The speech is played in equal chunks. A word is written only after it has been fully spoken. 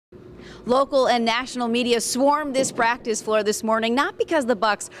Local and national media swarmed this practice floor this morning, not because the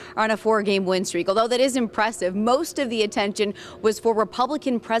Bucks are on a 4-game win streak, although that is impressive. Most of the attention was for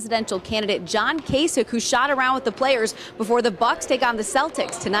Republican presidential candidate John Kasich, who shot around with the players before the Bucks take on the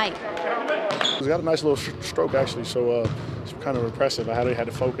Celtics tonight. He's got a nice little stroke, actually, so it's kind of impressive. I had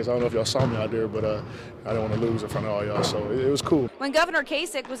to focus. I don't know if y'all saw me out there, but I didn't want to lose in front of all y'all, so it was cool. When Governor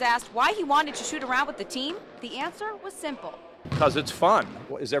Kasich was asked why he wanted to shoot around with the team, the answer was simple. Because it's fun.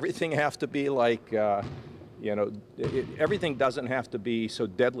 Does everything have to be like, everything doesn't have to be so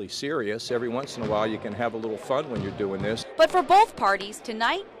deadly serious. Every once in a while you can have a little fun when you're doing this. But for both parties,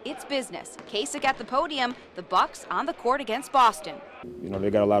 tonight, it's business. Kasich at the podium, the Bucks on the court against Boston. They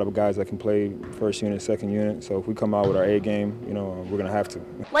got a lot of guys that can play first unit, second unit, so if we come out with our A game, we're going to have to.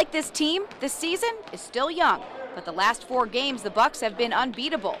 Like this team, this season is still young, but the last 4 games, the Bucks have been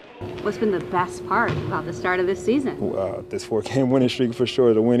unbeatable. What's been the best part about the start of this season? This 4-game winning streak for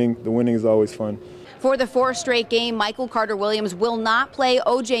sure. The winning is always fun. For the 4th straight game, Michael Carter-Williams will not play.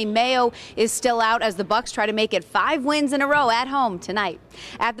 O.J. Mayo is still out as the Bucks try to make it 5 wins in a row at home tonight.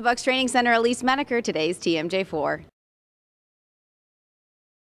 At the Bucks Training Center, Elise Menaker, today's TMJ4.